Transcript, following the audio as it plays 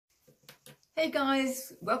Hey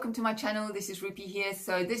guys, welcome to my channel. This is Rupi here.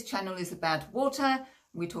 So this channel is about water.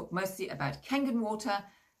 We talk mostly about Kangen water.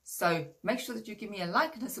 So make sure that you give me a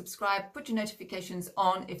like and a subscribe, put your notifications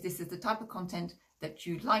on if this is the type of content that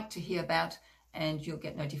you'd like to hear about, and you'll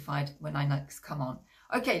get notified when I next come on.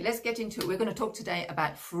 Okay, let's get into it. We're going to talk today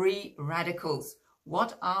about free radicals.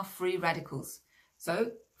 What are free radicals?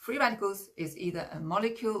 So free radicals is either a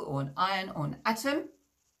molecule or an ion or an atom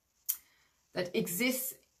that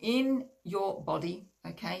exists in your body,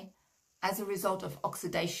 okay, as a result of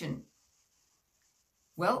oxidation.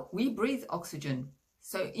 Well, we breathe oxygen.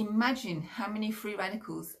 So imagine how many free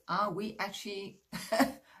radicals are we actually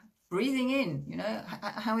breathing in, you know,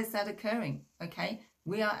 how is that occurring, okay?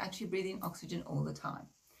 We are actually breathing oxygen all the time.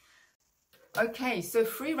 Okay, so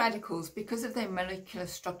free radicals, because of their molecular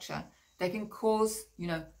structure, they can cause, you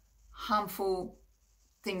know, harmful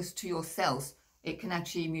things to your cells. It can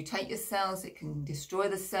actually mutate your cells, it can destroy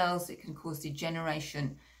the cells, it can cause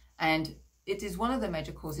degeneration, and it is one of the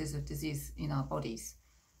major causes of disease in our bodies.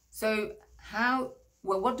 So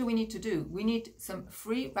what do we need to do? We need some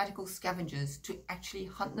free radical scavengers to actually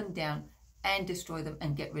hunt them down and destroy them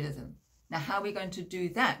and get rid of them. Now, how are we going to do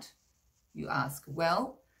that, you ask?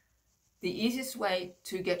 Well, the easiest way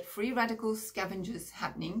to get free radical scavengers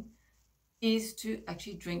happening is to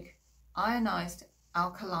actually drink ionized,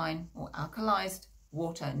 alkaline or alkalized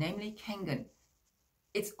water, namely Kangen.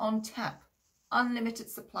 It's on tap, unlimited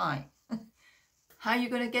supply. How are you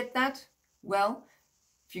going to get that? Well,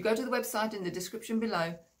 if you go to the website in the description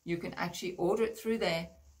below, you can actually order it through there.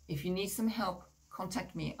 If you need some help,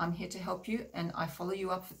 contact me. I'm here to help you, and I follow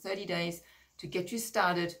you up for 30 days to get you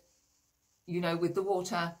started, you know, with the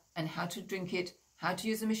water and how to drink it, how to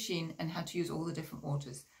use the machine, and how to use all the different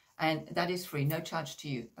waters. And that is free, no charge to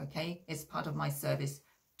you, okay? It's part of my service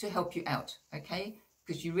to help you out, okay?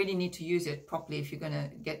 Because you really need to use it properly if you're going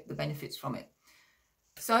to get the benefits from it.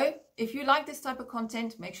 So if you like this type of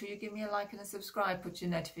content, make sure you give me a like and a subscribe, put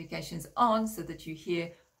your notifications on so that you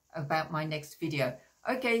hear about my next video.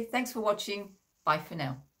 Okay, thanks for watching. Bye for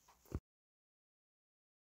now.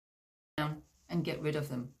 And get rid of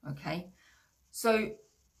them, okay? So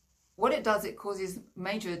what it does, it causes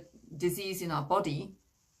major disease in our body,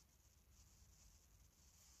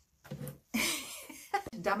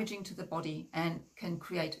 damaging to the body, and can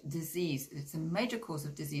create disease. It's a major cause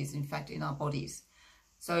of disease, in fact, in our bodies.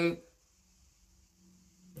 So